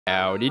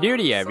Howdy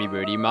doody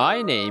everybody,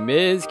 my name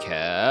is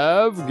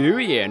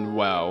KevGuuey and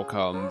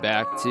welcome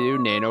back to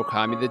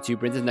Nanokami the Two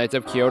Princess Knights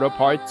of Kyoto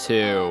Part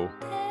 2.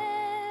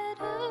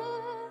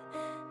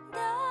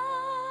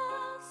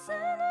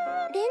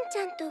 レンち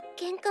ゃんと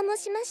喧嘩も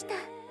しました。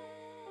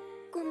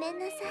ごめん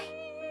なさい。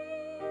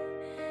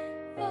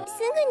す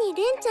ぐに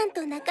レンちゃん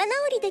と仲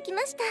直りでき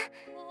ました。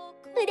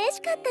嬉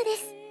しかったで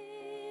す。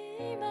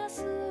レン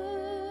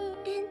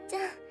ちゃ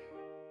ん、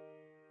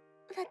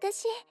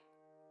私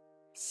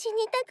死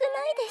にたく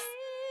ないです。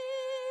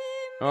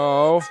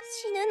Oh.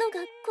 死ぬの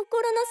が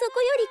心の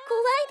底より怖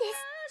いで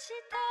す。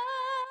あ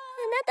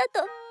なた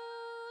とず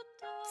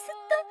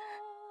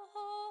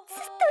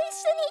っと一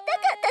緒にいた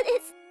かった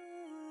です。レ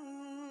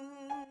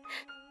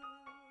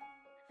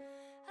ン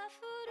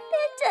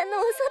ちゃんの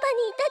おそば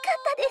にいたか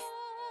ったです。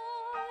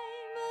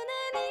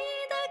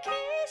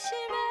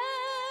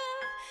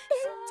レ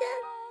ンちゃん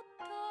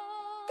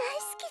大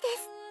好きで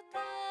す。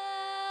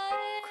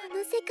こ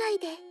の世界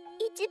で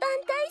一番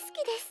大好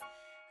きです。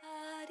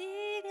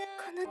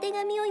この手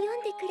紙を読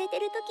んでくれて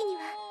る時に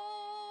は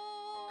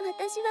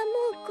私は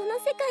もうこの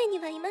世界に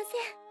はいません。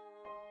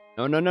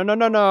No, no, no, no,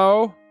 no,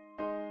 no.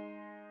 レン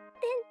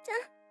ちゃん、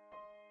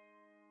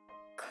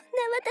こんな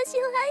私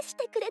を愛し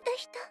てくれた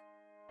人、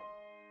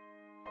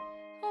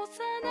生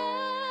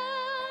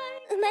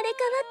まれ変わっ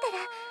た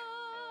らま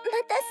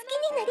た好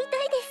きになり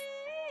たいです。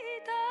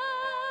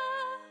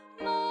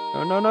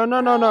 No, no, no,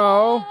 no, no,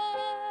 no.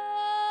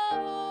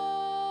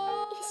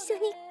 一緒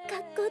に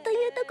学校と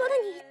いうところ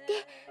に行って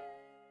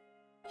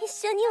一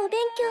緒にお勉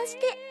強し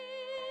て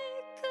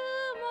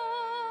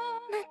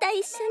また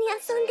一緒に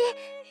遊んで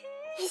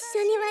一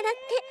緒に笑っ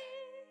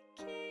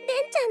て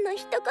レンちゃんの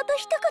一言一言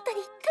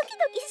にドキ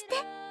ドキして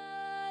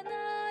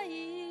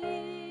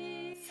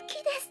好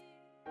きです。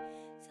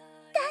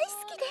大好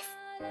きです。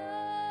もう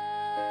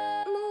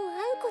会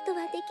うこと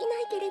はでき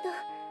ないけれど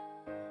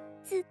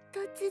ずっと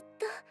ずっ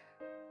と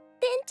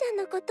レンちゃん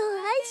のことを愛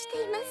し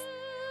ています。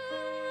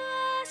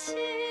こ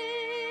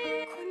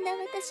んな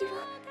私を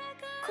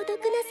孤独な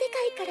世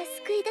界から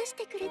救い出し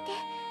てくれてあ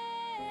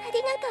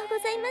りがとう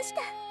ございまし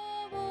た。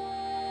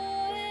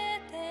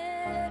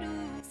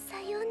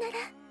さようなら、レ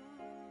ン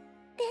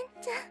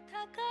ちゃ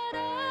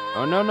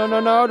ん。Oh, no, no,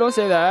 no, no, don't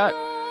say that.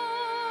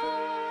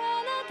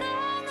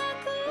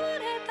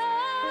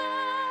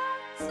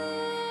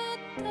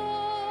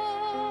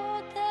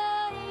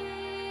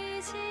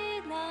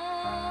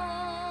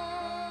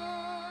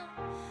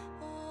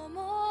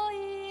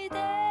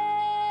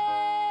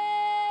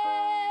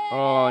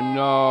 Oh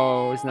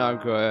no, it's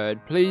not good.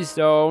 Please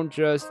don't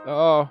just.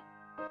 Oh.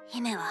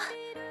 姫は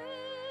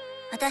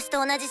私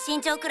と同じ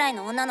身長くらい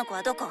の女の子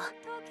はどこ？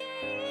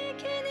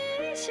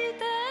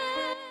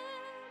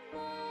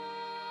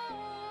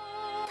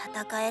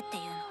戦えってい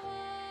う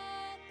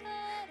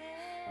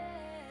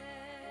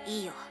の？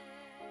いいよ、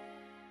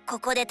こ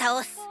こで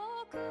倒す。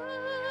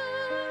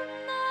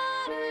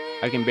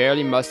 I can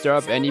barely muster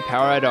up any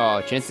power at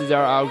all. Chances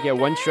are I'll get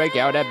one strike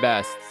out at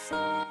best. そ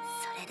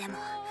れでも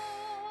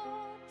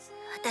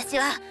私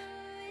は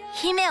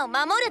姫を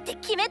守るって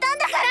決めたん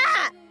だから。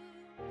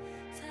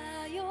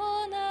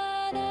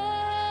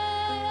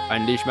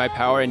 Unleash my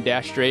power and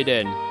dash straight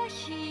in.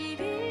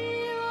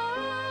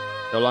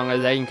 So long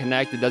as I can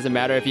connect, it doesn't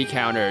matter if he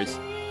counters.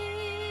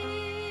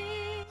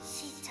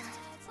 しーちゃん、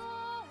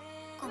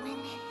ごめん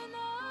ね。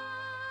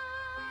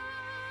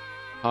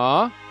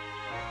 Huh?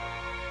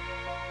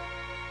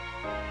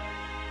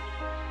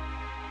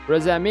 What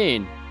does that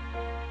mean?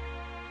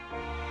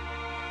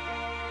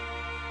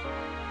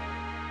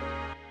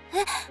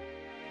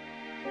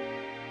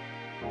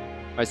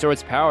 My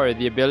sword's power,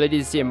 the ability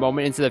to see a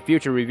moment into the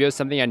future, reveals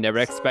something I never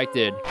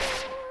expected.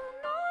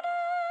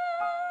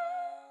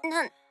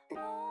 なんて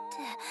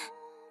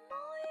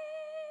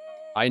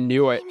I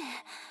knew it.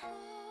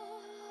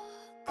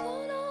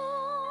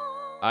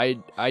 I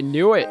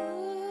knew it.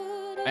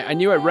 I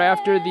knew it right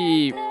after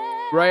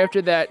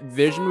that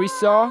vision we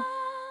saw.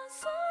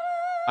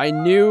 I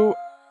knew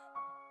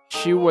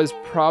she was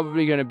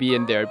probably gonna be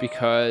in there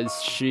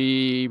because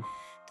she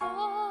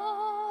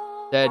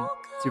said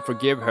to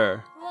forgive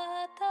her.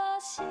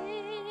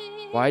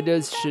 Why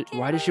does she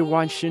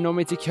want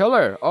Shinonome to kill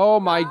her? Oh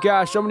my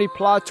gosh, so many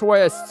plot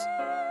twists.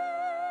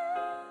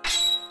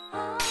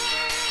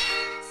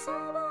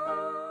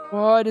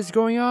 What is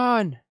going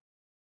on?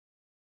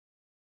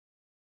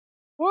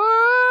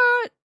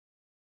 What?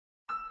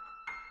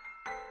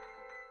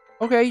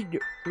 Okay,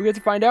 we get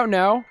to find out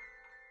now.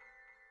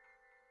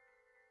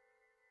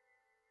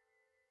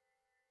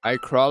 I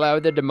crawl out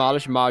of the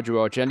demolished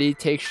module, gently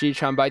take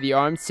Shi-chan by the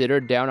arm, sit her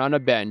down on a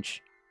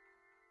bench.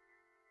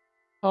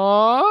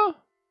 Huh?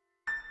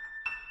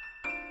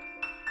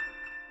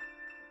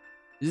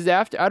 This is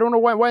after. I don't know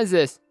when is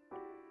this?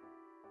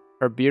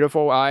 Her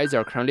beautiful eyes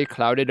are currently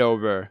clouded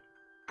over.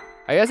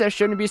 I guess I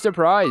shouldn't be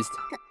surprised.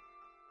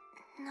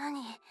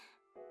 何？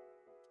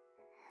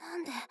な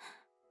んで？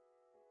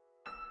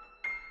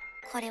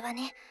これは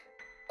ね、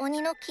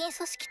鬼の金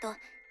組織と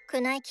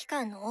宮内機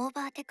関のオー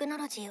バーテクノ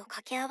ロジーを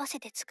掛け合わせ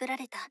て作ら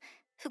れた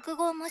複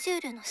合モジュ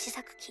ールの試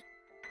作機。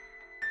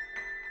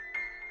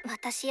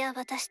私や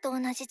私と同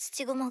じ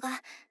土蜘蛛が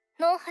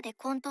脳波で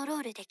コントロ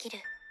ールできる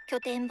拠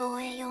点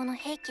防衛用の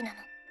兵器なの。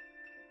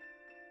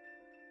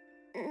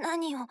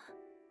何を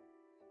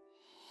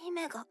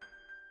姫が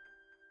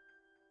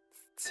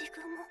土蜘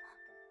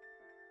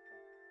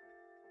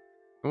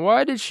蛛。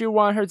 Why did she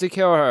want her to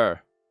kill her?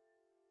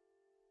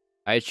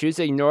 I choose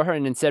to ignore her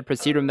and instead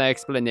proceed with my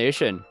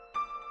explanation.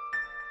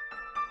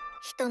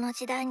 人の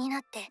時代にな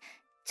って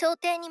朝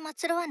廷にま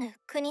つろわぬ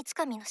国つ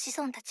かみの子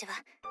孫たちは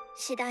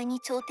次第に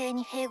朝廷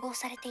に併合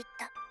されていっ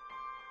た。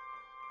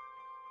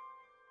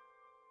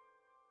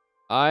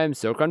 I'm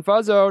so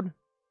confuzzled.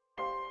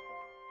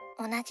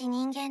 同じ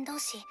人間同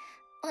士、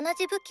同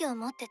じ武器を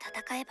持って戦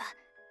えば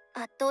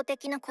圧倒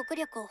的な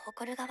国力を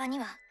誇る側に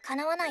はか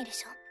なわないで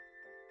しょ。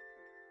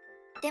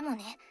でも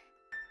ね、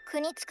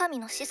国つかみ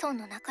の子孫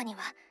の中に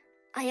は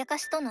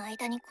Ayakashiとの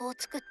間に子を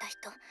作った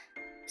人、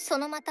そ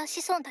のまた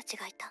子孫たち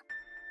がいた。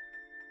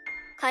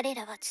彼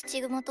らは土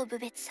蜘蛛と侮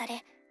蔑さ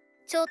れ、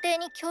朝廷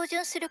に恭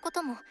順するこ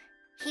とも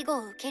庇護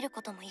を受ける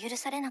ことも許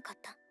されなかっ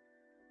た。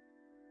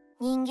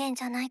人間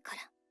じゃないか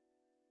ら、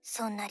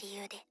そんな理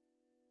由で。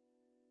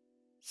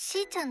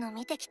しーちゃんの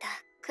見てきた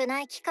宮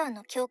内機関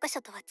の教科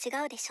書とは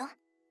違うでしょ。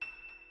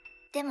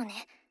でも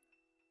ね、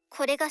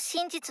これが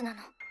真実な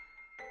の。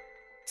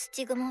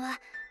土蜘蛛は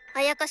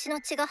Ayakashi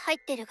の血が入っ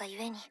てるがゆ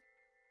えに、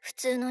普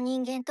通の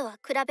人間とは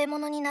比べ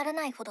物になら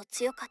ないほど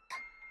強かった。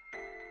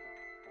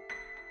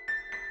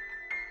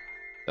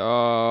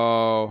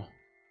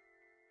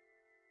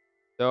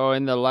So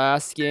in the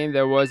last game,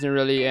 there wasn't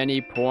really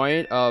any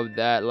point of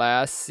that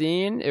last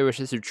scene. It was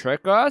just to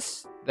trick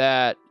us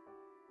that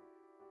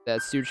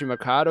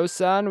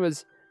Tsuchimikado-san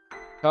was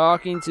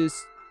talking to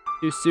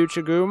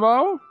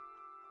Tsuchigumo.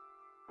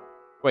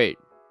 Wait,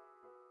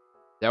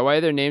 is that why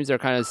their names are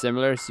kind of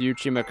similar?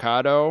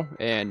 Tsuchimikado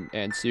and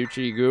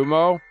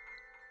Tsuchigumo.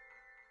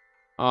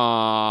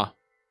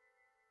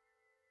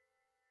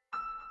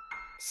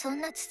 そん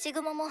な土蜘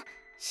蛛も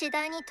次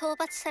第に討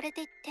伐され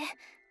ていって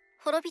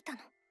滅びたの。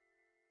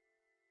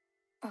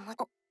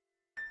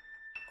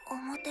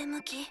表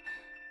向き。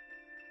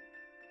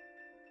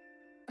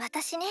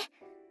私ね、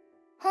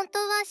本当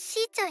はし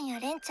ーちゃんや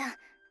レンちゃん、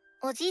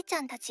おじいち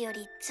ゃんたちよ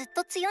りずっ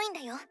と強いんだ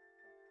よ。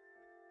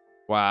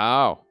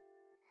Wow.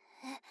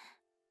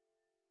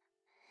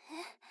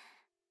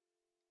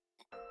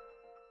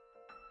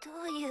 ど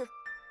ういうこ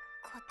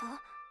と？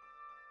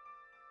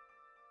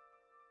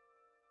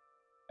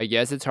 I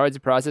guess it's hard to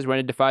process when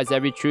it defies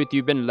every truth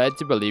you've been led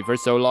to believe for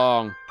so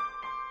long.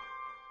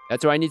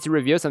 That's why I need to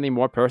reveal something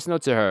more personal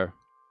to her.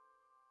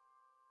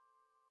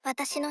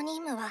 私の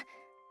任務は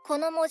こ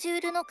のモジュ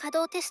ールの稼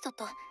働テスト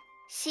と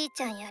しー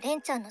ちゃんやレ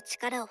ンちゃんの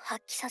力を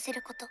発揮させ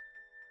ること。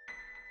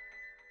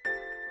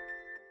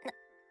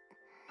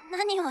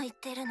何を言っ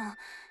てるの？ね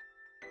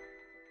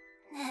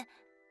え、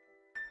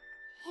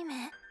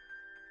姫。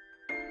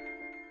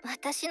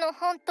私の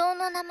本当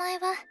の名前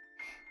は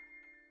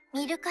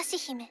ミルカシ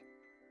姫。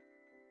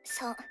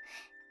そう、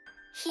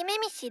姫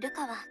道ル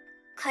カは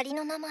仮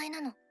の名前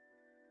なの。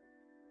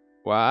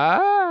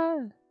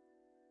What?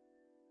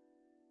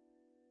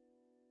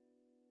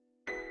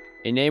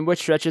 A name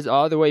which stretches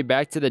all the way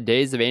back to the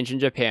days of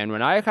ancient Japan,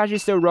 when Ayakashi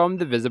still roamed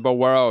the visible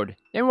world.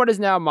 In what is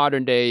now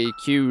modern-day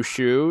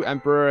Kyushu,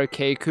 Emperor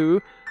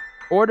Keiku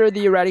ordered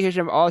the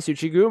eradication of all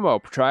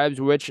Tsuchigumo, tribes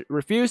which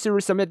refused to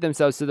submit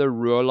themselves to the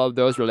rule of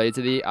those related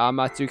to the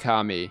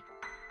Amatsukami.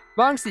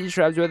 Amongst these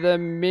tribes were the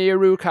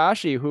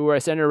Mirukashi, who were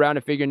centered around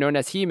a figure known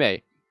as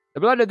Hime. The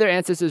blood of their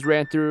ancestors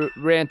ran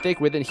thick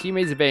within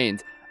Hime's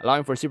veins,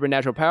 allowing for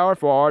supernatural power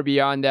far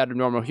beyond that of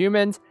normal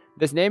humans.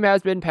 This name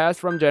has been passed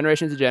from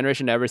generation to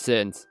generation ever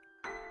since.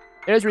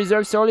 It is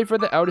reserved solely for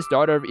the eldest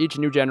daughter of each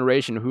new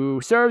generation,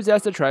 who serves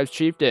as the tribe's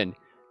chieftain.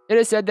 It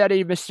is said that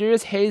a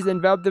mysterious haze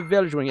enveloped the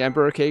village when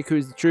Emperor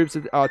Keiku's troops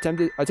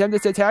attempted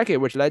to attack it,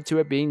 which led to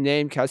it being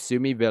named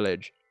Kasumi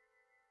Village.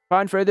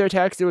 Upon further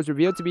attacks, it was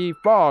revealed to be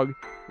fog,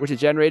 which is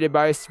generated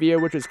by a sphere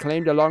which was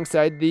claimed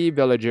alongside the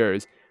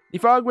villagers. The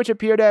fog which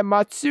appeared at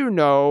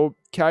Matsuno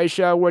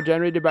Kaisha were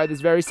generated by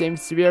this very same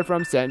sphere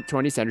from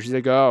 20 centuries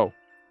ago.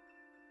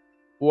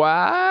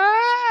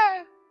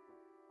 What?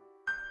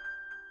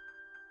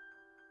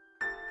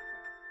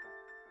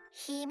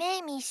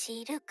 姫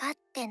道ルカっ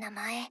て名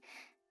前、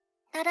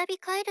並び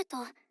替えると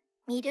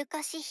ミル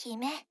カシ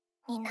姫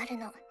になる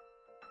の。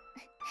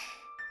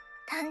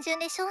単純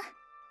でしょ？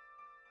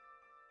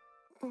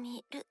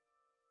ミル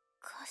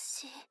カ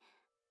シ。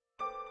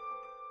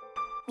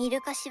ミ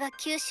ルカシは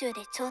九州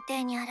で朝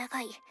廷に抗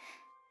い、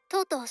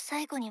とうとう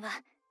最後には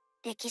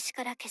歴史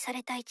から消さ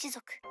れた一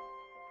族。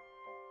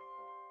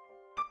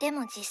で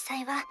も実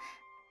際は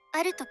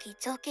ある時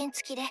条件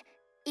付きで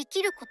生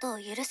きることを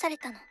許され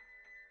たの。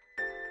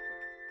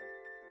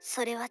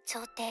それは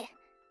朝廷、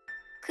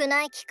宮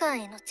内機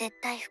関への絶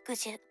対服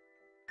従、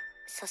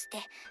そして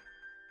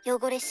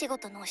汚れ仕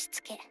事の押し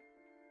付け。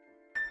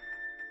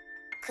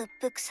屈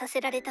服さ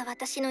せられた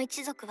私の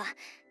一族は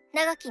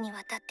長きに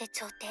わたって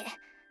朝廷、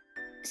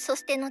そ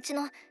して後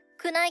の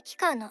宮内機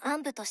関の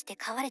暗部として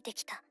飼われて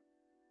きた。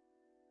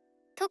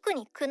特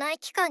に宮内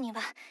機関には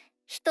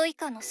人以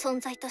下の存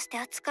在として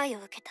扱いを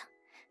受けた。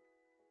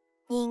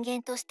人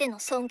間としての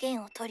尊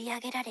厳を取り上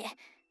げられ、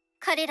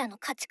彼らの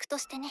家畜と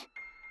してね。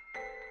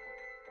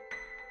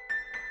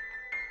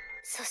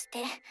そし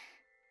て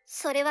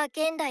それは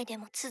現代で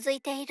も続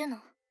いているの。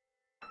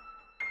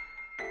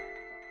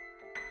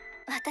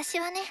私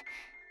はね、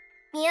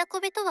都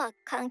辺とは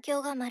環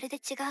境がまるで違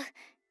う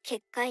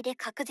結界で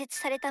隔絶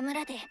された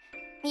村で、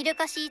ミル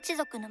カシ一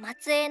族の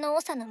末裔の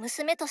長の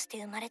娘として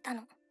生まれた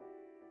の。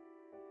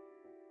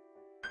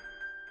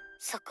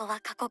そこは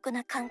過酷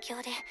な環境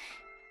で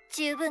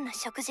十分な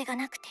食事が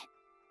なくて、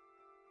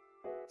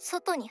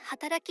外に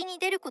働きに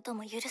出ること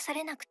も許さ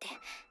れなくて、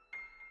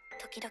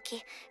時々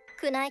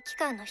宮内機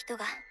関の人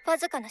がわ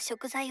ずかな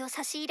食材を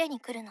差し入れに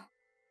来るの。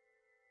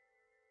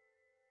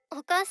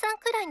お母さん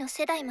くらいの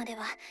世代まで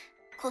は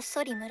こっ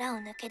そり村を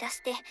抜け出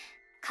して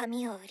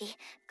髪を売り、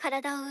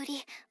体を売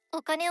り、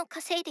お金を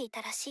稼いでい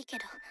たらしいけ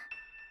ど。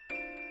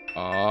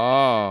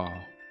Oh.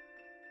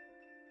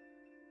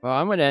 Well,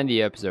 I'm gonna end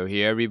the episode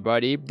here,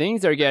 everybody.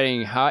 Things are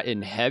getting hot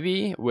and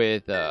heavy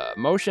with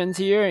emotions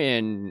here,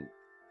 and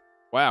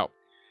wow.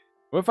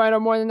 We'll find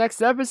out more in the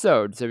next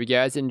episode. So if you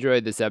guys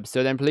enjoyed this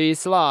episode, then please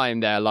slime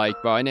that like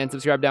button and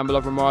subscribe down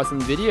below for more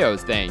awesome videos.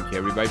 Thank you,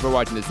 everybody, for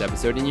watching this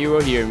episode, and you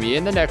will hear me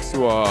in the next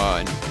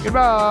one.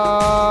 Goodbye!